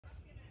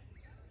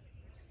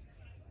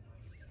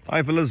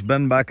Hi fellas,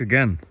 Ben back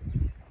again.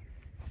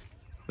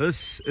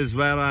 This is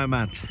where I'm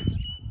at.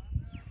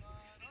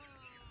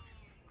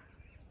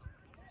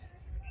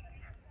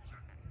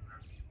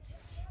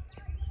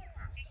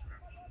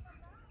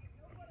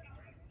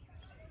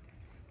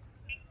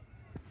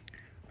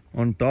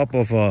 On top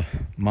of a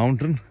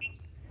mountain.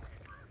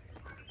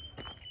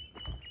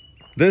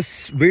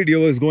 This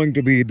video is going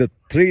to be the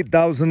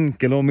 3,000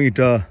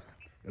 kilometer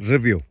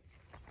review.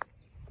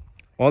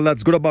 All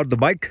that's good about the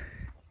bike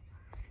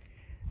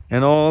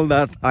and all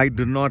that I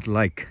do not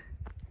like,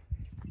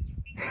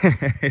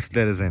 if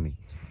there is any.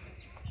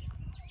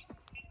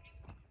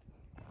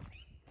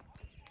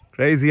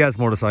 Crazy ass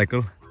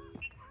motorcycle,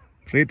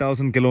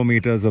 3,000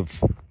 kilometers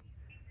of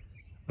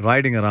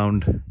riding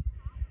around,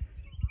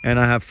 and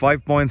I have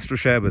 5 points to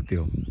share with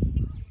you.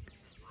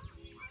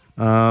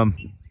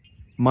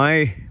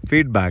 My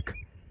feedback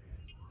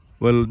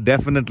will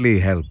definitely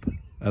help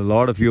a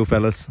lot of you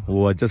fellas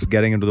who are just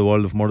getting into the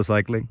world of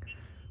motorcycling,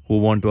 who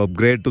want to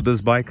upgrade to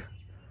this bike,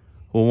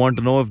 who want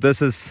to know if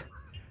this is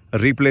a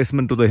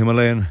replacement to the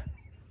Himalayan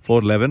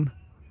 411,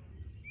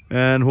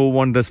 and who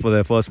want this for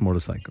their first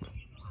motorcycle,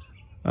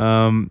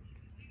 or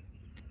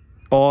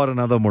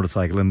another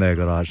motorcycle in their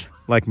garage.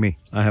 Like me,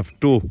 I have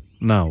two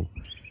now.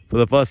 For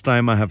the first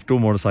time, I have two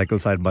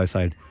motorcycles side by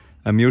side.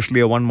 I'm usually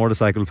a one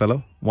motorcycle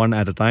fellow, one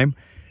at a time,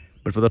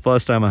 but for the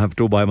first time I have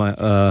two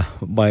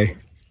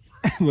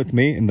with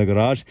me in the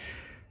garage.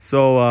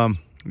 So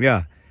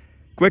yeah,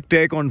 quick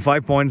take on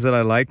 5 points that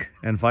I like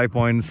and 5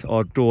 points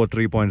or 2 or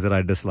 3 points that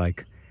I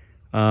dislike.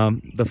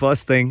 The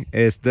first thing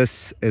is,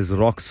 this is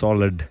rock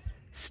solid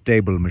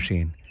stable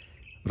machine.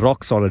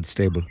 Rock solid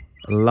stable.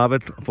 Love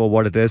it for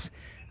what it is.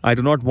 I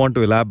do not want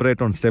to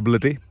elaborate on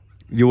stability.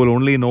 You will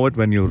only know it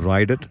when you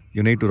ride it.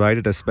 You need to ride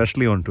it,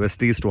 especially on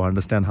twisties, to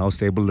understand how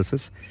stable this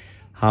is,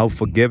 how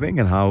forgiving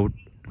and how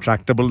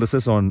tractable this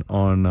is on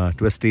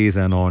twisties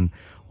and on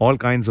all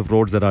kinds of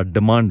roads that are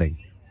demanding.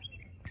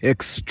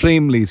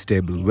 Extremely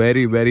stable,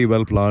 very, very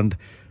well planned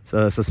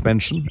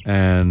suspension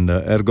and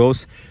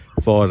ergos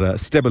for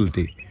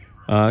stability.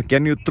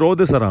 Can you throw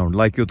this around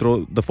like you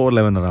throw the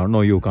 411 around?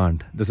 No, you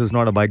can't. This is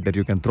not a bike that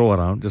you can throw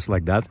around just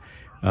like that.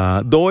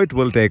 Though it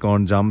will take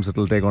on jumps, it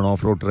will take on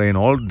off-road terrain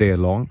all day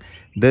long.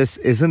 This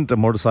isn't a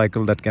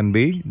motorcycle that can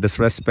be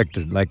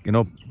disrespected, like,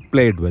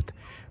 played with.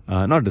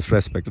 Not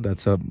disrespected,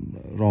 that's a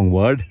wrong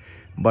word,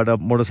 but a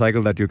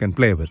motorcycle that you can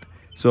play with.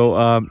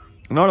 So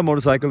not a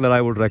motorcycle that I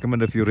would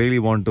recommend if you really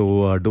want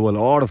to do a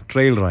lot of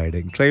trail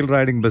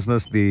riding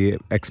business. The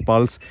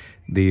X-Pulse,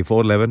 the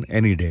 411,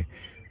 any day.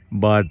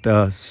 But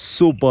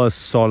super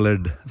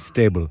solid,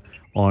 stable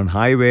on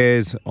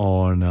highways,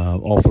 on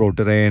off-road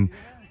terrain,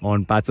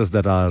 on patches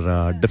that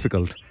are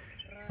difficult.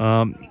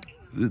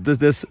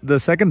 The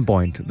second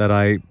point that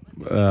I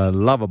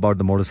love about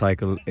the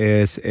motorcycle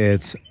is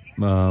its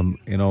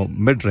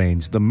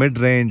mid-range. The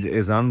mid-range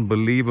is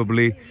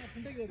unbelievably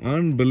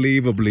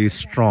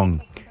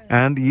strong.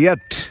 And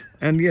yet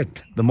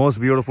the most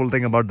beautiful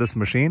thing about this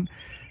machine,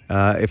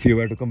 if you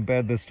were to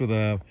compare this to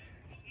the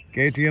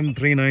KTM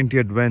 390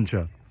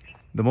 Adventure,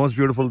 the most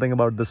beautiful thing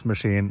about this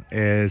machine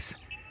is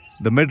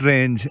the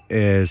mid-range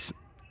is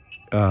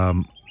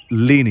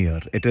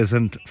linear. It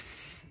isn't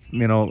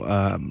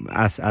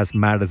as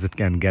mad as it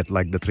can get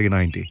like the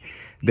 390.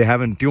 They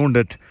haven't tuned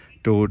it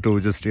to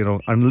just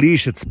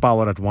unleash its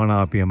power at 1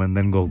 RPM and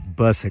then go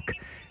berserk.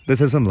 This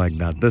isn't like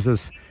that. This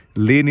is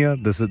linear.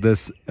 This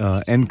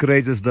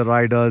encourages the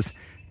riders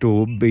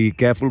to be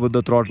careful with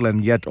the throttle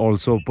and yet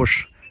also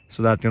push,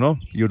 so that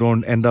you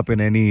don't end up in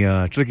any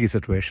tricky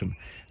situation.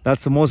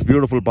 That's the most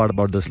beautiful part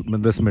about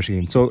this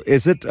machine. So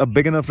is it a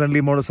beginner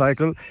friendly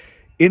motorcycle?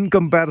 In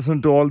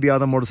comparison to all the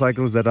other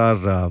motorcycles that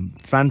are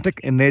frantic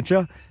in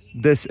nature,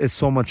 this is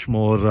so much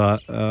more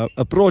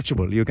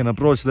approachable. You can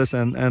approach this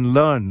and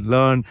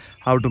learn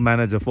how to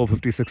manage a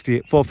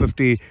 450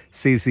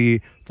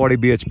 cc 40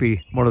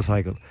 bhp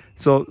motorcycle.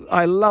 So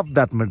I love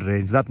that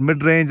mid-range. That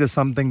mid-range is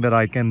something that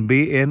I can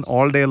be in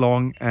all day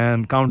long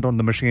and count on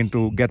the machine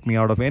to get me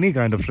out of any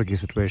kind of tricky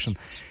situation.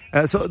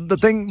 So the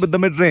thing with the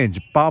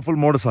mid-range, powerful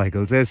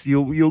motorcycles, is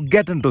you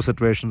get into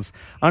situations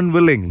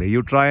unwillingly.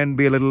 You try and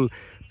be a little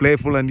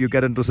playful and you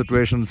get into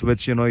situations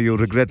which you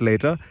regret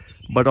later.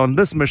 But on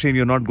this machine,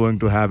 you're not going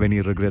to have any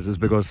regrets,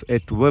 because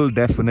it will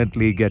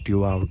definitely get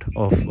you out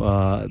of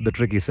the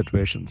tricky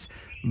situations.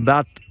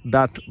 That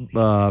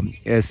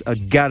is a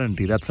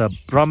guarantee. That's a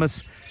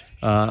promise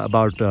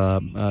about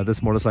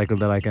this motorcycle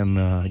that I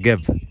can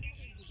give.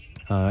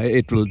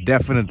 It will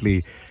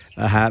definitely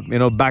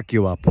back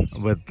you up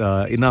with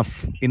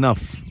enough in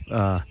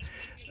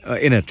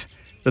it.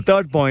 The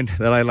third point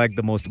that I like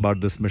the most about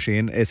this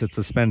machine is its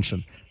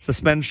suspension.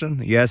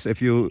 Suspension, yes,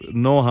 if you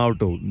know how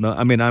to.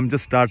 I mean, I'm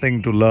just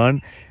starting to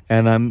learn,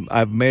 and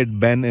I've made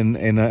Ben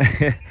in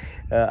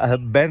a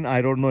Ben.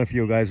 I don't know if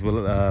you guys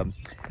will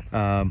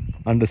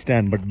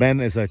understand, but Ben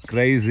is a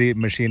crazy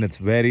machine. It's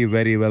very,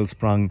 very well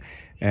sprung,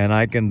 and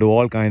I can do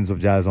all kinds of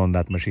jazz on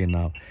that machine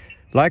now.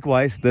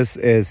 Likewise, this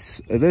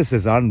is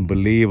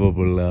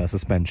unbelievable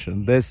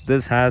suspension.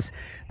 This has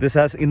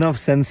enough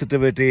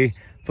sensitivity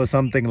for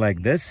something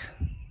like this.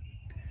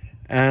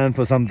 And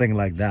for something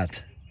like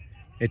that,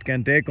 it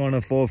can take on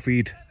a 4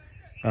 feet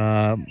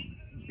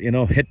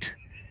hit,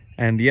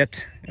 and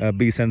yet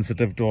be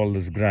sensitive to all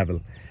this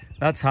gravel.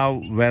 That's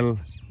how well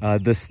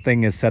this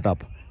thing is set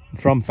up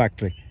from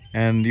factory,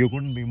 and you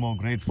couldn't be more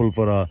grateful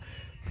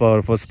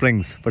for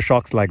springs, for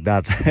shocks like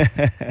that.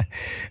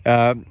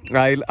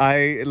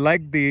 I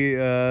like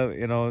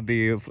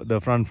the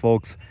front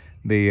forks,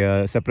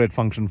 the separate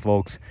function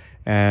forks,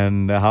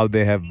 and how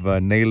they have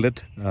nailed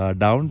it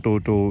down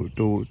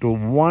to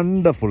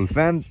wonderful,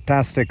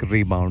 fantastic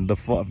rebound.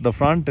 The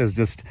front is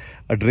just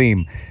a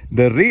dream.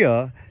 The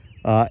rear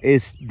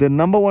is the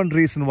number one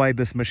reason why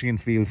this machine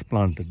feels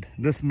planted.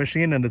 This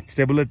machine and its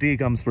stability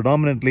comes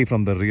predominantly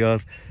from the rear,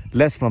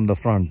 less from the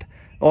front,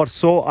 or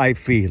so I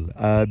feel.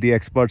 The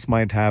experts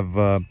might have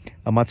a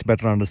much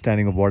better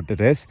understanding of what it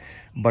is,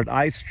 but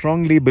I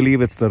strongly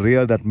believe it's the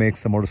rear that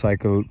makes the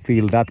motorcycle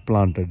feel that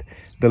planted.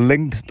 The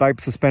linked type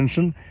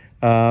suspension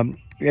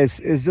is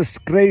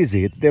just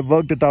crazy. They've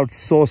worked it out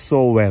so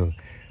well.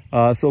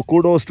 So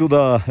kudos to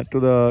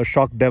the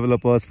shock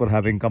developers for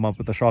having come up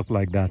with a shock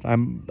like that.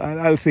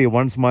 I'll see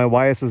once my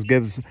YSS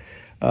gives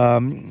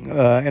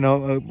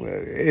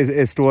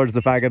is towards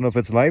the fag end of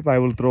its life. I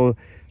will throw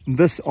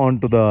this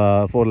onto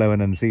the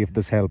 411 and see if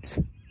this helps.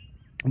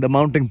 The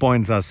mounting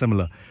points are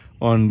similar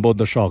on both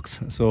the shocks,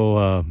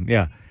 so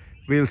yeah,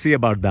 we'll see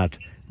about that.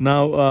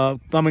 Now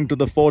coming to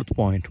the fourth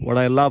point, what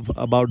I love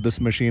about this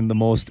machine the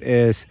most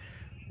is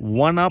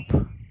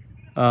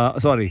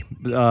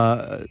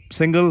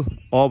single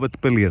or with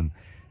pillion.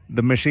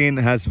 The machine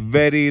has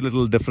very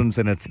little difference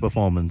in its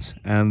performance,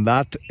 and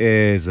that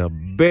is a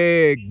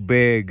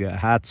big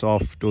hats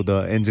off to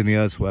the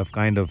engineers who have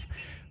kind of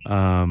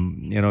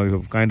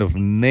who've kind of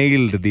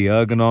nailed the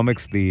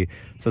ergonomics, the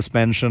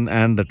suspension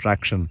and the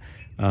traction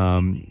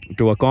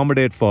to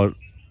accommodate for,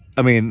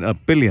 a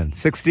pillion,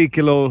 60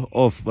 kilo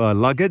of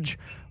luggage,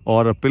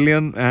 or a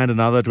pillion and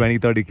another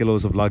 20-30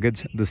 kilos of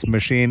luggage. This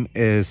machine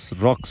is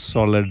rock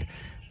solid.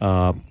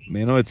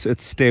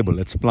 It's stable,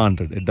 it's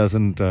planted, it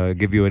doesn't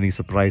give you any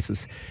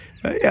surprises.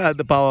 Yeah,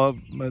 the power,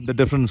 the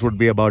difference would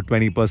be about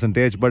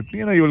 20%, but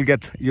you will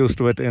get used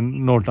to it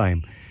in no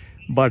time.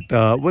 But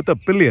with a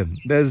pillion,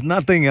 there's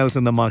nothing else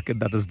in the market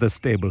that is this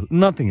stable.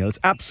 Nothing else,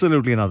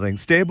 absolutely nothing.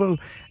 Stable,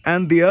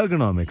 and the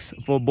ergonomics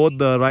for both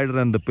the rider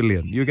and the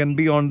pillion. You can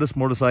be on this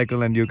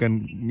motorcycle and you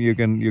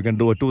can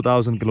do a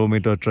 2,000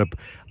 kilometer trip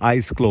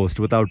eyes closed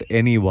without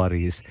any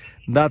worries.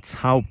 That's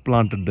how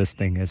planted this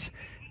thing is.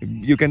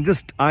 You can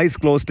just eyes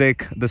closed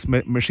take this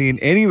machine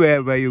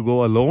anywhere where you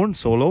go alone,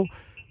 solo,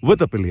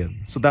 with a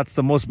pillion. So that's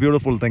the most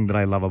beautiful thing that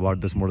I love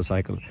about this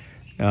motorcycle.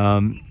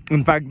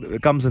 In fact,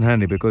 it comes in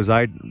handy because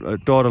I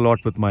tour a lot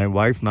with my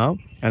wife now,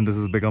 and this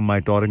has become my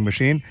touring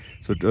machine.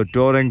 So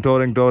touring,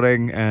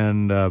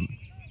 and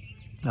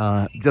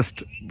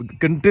just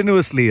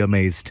continuously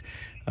amazed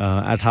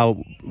at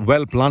how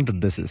well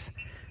planted this is.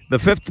 The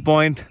fifth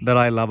point that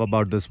I love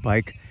about this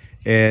bike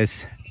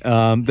is,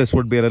 this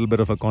would be a little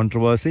bit of a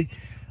controversy.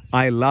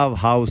 I love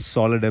how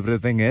solid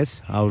everything is,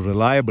 how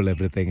reliable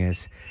everything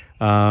is.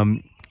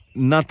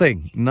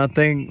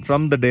 Nothing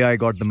from the day I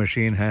got the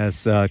machine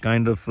has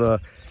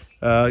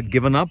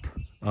given up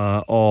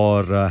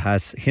or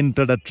has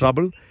hinted at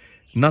trouble.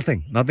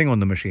 Nothing on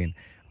the machine.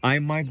 I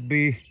might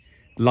be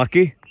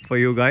lucky for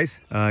you guys.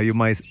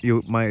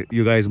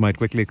 You guys might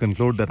quickly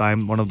conclude that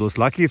I'm one of those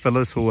lucky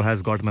fellas who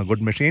has gotten a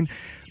good machine,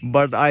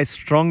 but I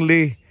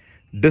strongly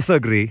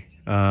disagree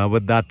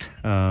with that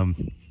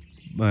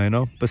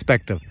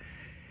perspective.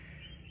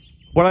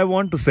 What I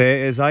want to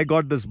say is, I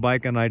got this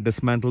bike and I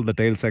dismantled the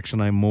tail section.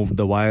 I moved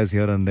the wires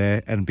here and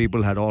there, and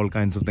people had all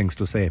kinds of things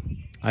to say.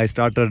 I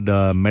started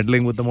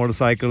meddling with the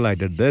motorcycle. I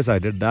did this, I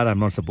did that. I'm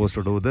not supposed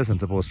to do this and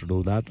supposed to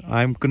do that.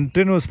 I'm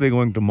continuously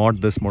going to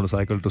mod this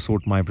motorcycle to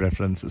suit my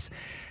preferences,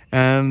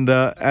 and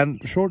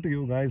show to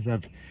you guys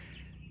that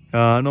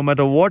no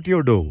matter what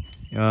you do,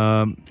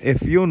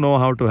 if you know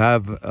how to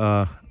have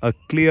a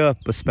clear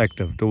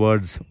perspective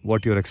towards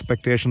what your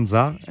expectations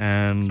are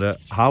and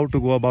how to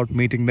go about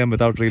meeting them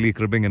without really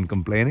cribbing and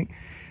complaining,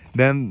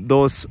 then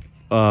those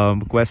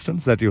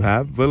questions that you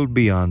have will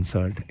be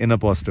answered in a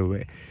positive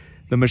way.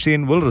 The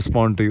machine will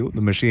respond to you.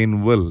 The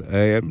machine will.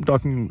 I'm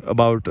talking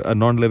about a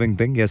non-living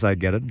thing. Yes, I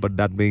get it. But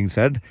that being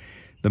said,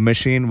 the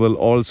machine will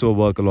also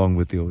work along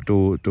with you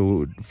to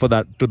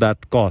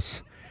that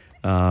cause.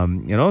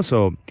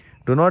 So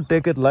do not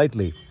take it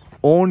lightly.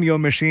 Own your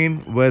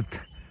machine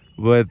with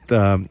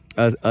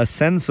a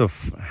sense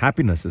of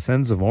happiness, a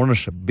sense of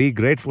ownership. Be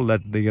grateful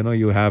that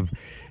you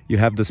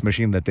have this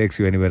machine that takes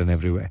you anywhere and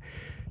everywhere.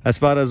 As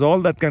far as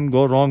all that can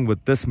go wrong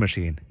with this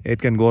machine,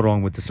 it can go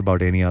wrong with just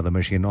about any other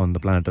machine on the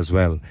planet as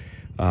well.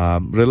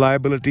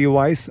 Reliability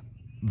wise,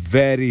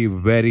 very,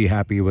 very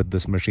happy with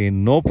this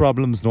machine. No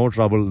problems, no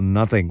trouble,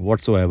 nothing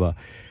whatsoever.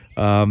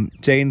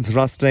 Chains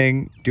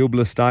rusting,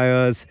 tubeless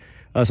tires,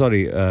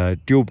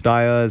 tube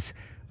tires,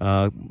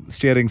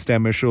 steering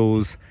stem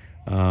issues,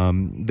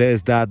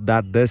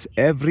 this,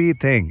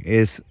 everything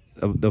is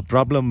the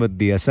problem with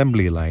the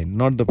assembly line,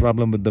 not the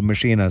problem with the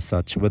machine as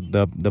such, with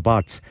the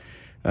parts.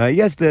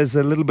 Yes, there's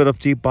a little bit of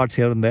cheap parts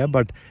here and there,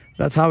 but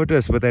that's how it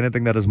is with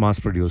anything that is mass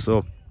produced.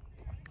 So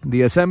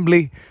the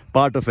assembly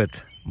part of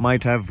it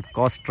might have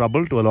caused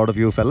trouble to a lot of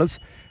you fellas,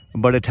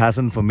 but it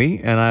hasn't for me.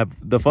 And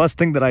the first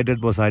thing that I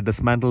did was I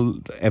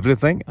dismantled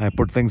everything. I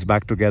put things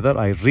back together.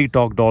 I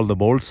retorqued all the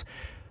bolts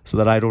so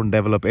that I don't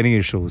develop any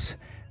issues.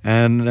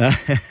 And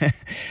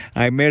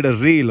I made a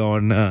reel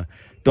on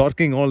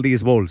torquing all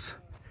these bolts,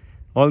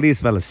 all these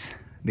fellas,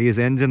 these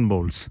engine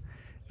bolts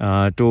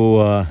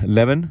to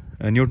 11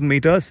 Newton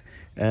meters.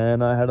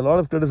 And I had a lot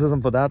of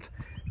criticism for that.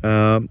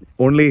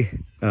 Only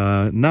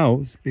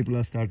now people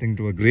are starting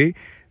to agree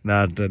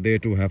that they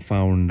too have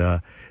found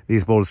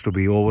these bolts to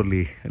be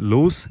overly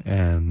loose,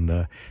 and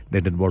they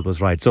did what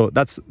was right. So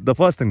that's the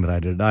first thing that I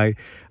did.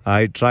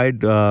 I tried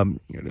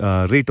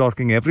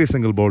retorquing every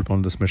single bolt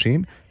on this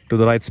machine to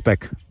the right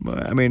spec.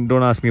 I mean,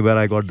 don't ask me where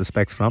I got the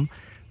specs from.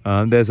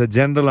 There's a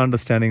general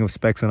understanding of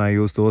specs, and I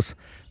use those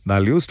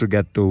values to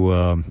get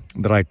to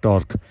the right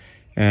torque.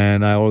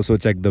 And I also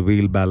checked the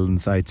wheel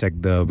balance. I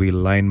checked the wheel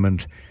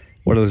alignment.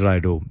 What else did I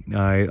do?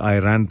 I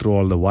ran through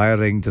all the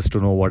wiring just to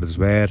know what is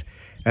where.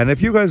 And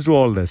if you guys do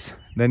all this,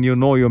 then you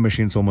know your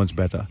machine so much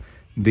better.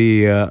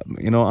 The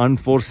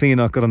unforeseen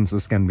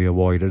occurrences can be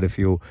avoided if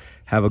you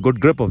have a good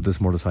grip of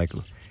this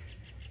motorcycle.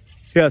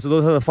 Yeah, so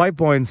those are the 5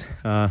 points.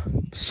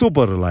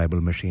 Super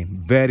reliable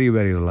machine. Very,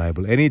 very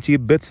reliable. Any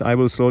cheap bits, I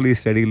will slowly,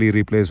 steadily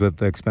replace with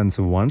the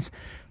expensive ones.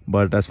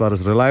 But as far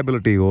as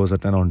reliability goes, a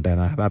 10 on 10.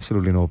 I have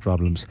absolutely no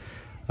problems.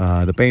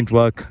 The paint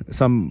work,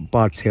 some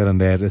parts here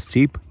and there is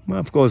cheap.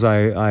 Of course,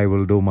 I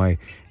will do my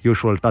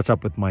usual touch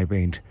up with my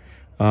paint.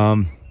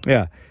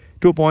 Yeah,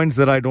 2 points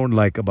that I don't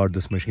like about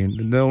this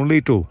machine. There are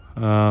only two.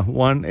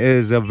 One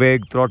is a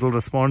vague throttle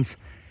response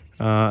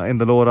in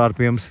the lower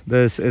RPMs.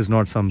 This is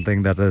not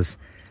something that is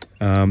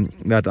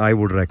that I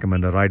would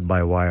recommend a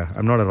ride-by-wire.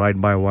 I'm not a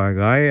ride-by-wire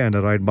guy, and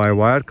a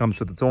ride-by-wire comes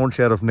with its own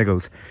share of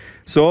niggles.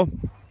 So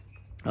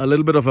a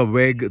little bit of a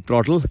vague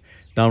throttle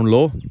down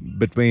low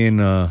between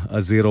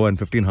a 0 and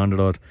 1500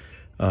 or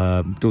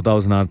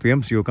 2000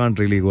 RPMs. You can't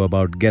really go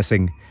about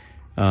guessing.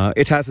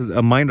 It has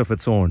a mind of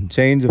its own.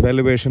 Change of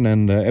elevation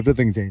and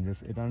everything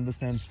changes. It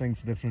understands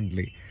things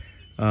differently.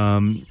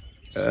 The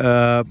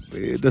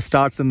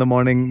starts in the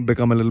morning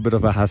become a little bit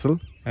of a hassle,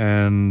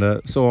 and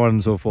so on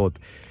and so forth.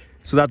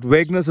 So that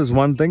vagueness is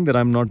one thing that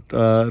I'm not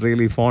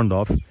really fond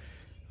of.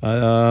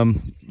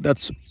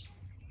 That's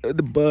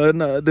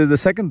the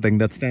second thing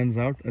that stands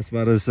out as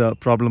far as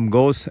problem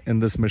goes in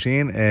this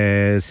machine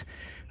is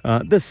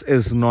this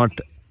is not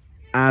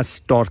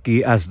as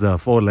torquey as the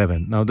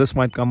 411. Now this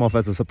might come off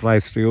as a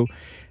surprise to you.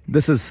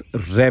 This is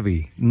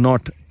revvy,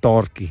 not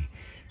torquey.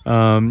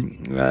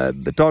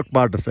 The torque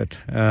part of it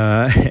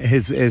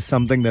is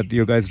something that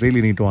you guys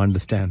really need to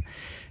understand.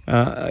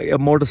 A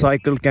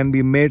motorcycle can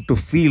be made to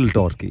feel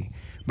torquey,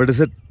 but is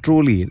it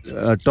truly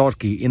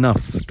torquey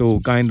enough to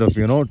kind of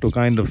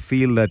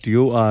feel that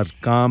you are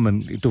calm,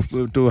 and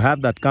to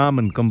have that calm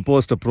and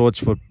composed approach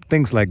for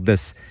things like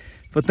this?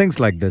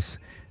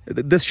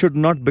 This should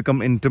not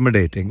become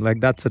intimidating.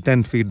 Like, that's a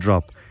 10 feet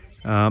drop.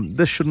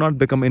 This should not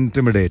become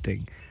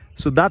intimidating.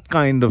 So that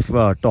kind of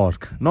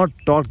torque, not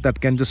torque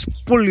that can just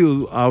pull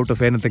you out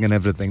of anything and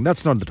everything.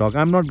 That's not the torque.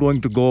 I'm not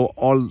going to go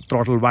all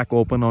throttle whack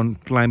open on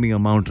climbing a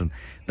mountain.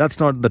 That's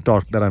not the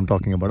torque that I'm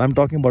talking about. I'm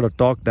talking about a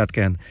torque that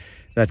can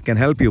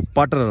help you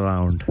putter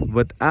around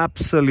with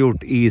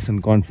absolute ease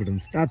and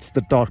confidence. That's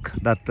the torque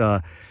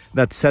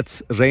that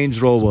sets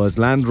Range Rovers,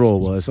 Land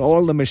Rovers,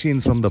 all the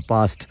machines from the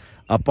past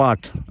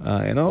apart.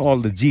 All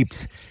the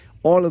Jeeps,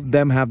 all of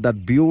them have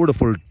that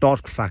beautiful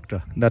torque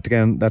factor that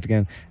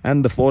can,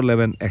 and the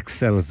 411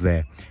 excels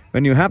there.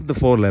 When you have the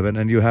 411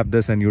 and you have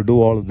this and you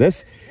do all of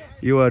this,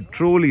 you are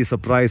truly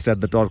surprised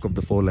at the torque of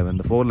the 411.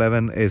 The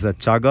 411 is a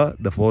chugger.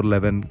 The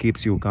 411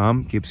 keeps you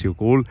calm, keeps you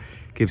cool,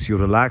 keeps you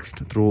relaxed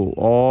through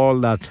all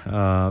that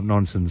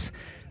nonsense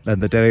that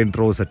the terrain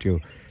throws at you.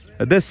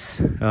 This,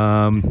 you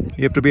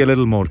have to be a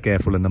little more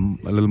careful and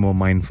a little more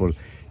mindful.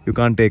 You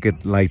can't take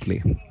it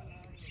lightly.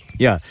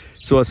 Yeah,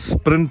 so a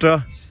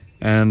Sprinter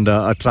and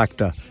a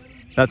tractor,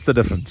 that's the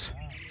difference.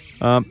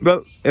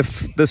 Well,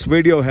 if this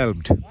video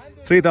helped,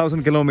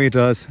 3,000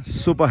 kilometers,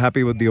 super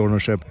happy with the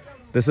ownership.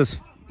 This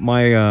is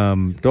my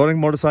touring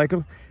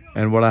motorcycle,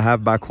 and what I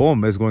have back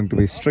home is going to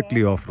be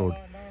strictly off-road.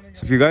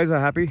 So if you guys are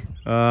happy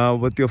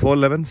with your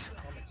 411s,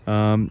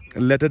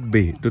 let it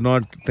be. Do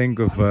not think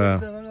of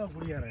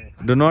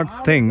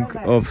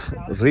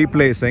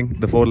replacing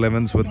the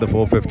 411s with the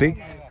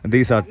 450.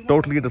 These are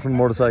totally different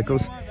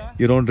motorcycles.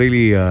 You don't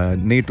really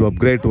need to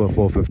upgrade to a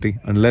 450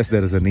 unless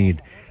there is a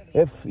need.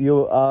 If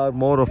you are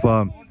more of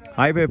a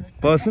highway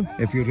person,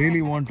 if you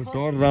really want to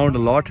tour around a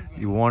lot,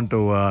 you want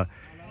to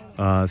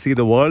see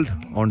the world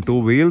on two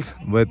wheels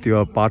with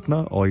your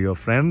partner or your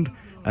friend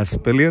as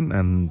pillion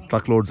and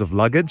truckloads of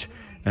luggage,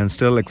 and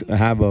still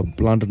have a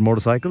planted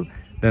motorcycle,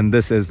 then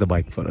this is the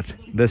bike for it.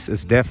 This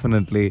is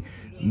definitely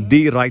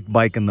the right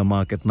bike in the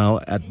market now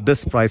at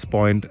this price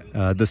point,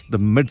 the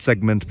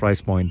mid-segment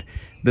price point.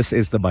 This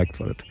is the bike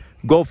for it.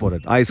 Go for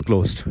it. Eyes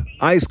closed.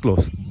 Eyes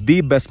closed.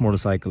 The best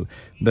motorcycle.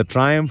 The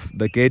Triumph,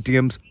 the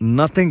KTM's,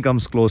 nothing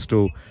comes close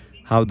to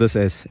how this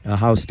is,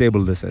 how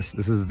stable this is.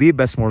 This is the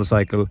best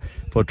motorcycle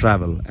for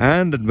travel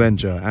and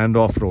adventure and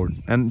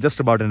off-road and just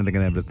about anything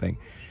and everything.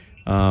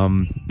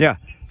 Yeah.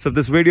 So if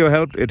this video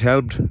helped, it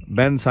helped.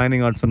 Ben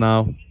signing out for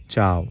now.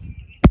 Ciao.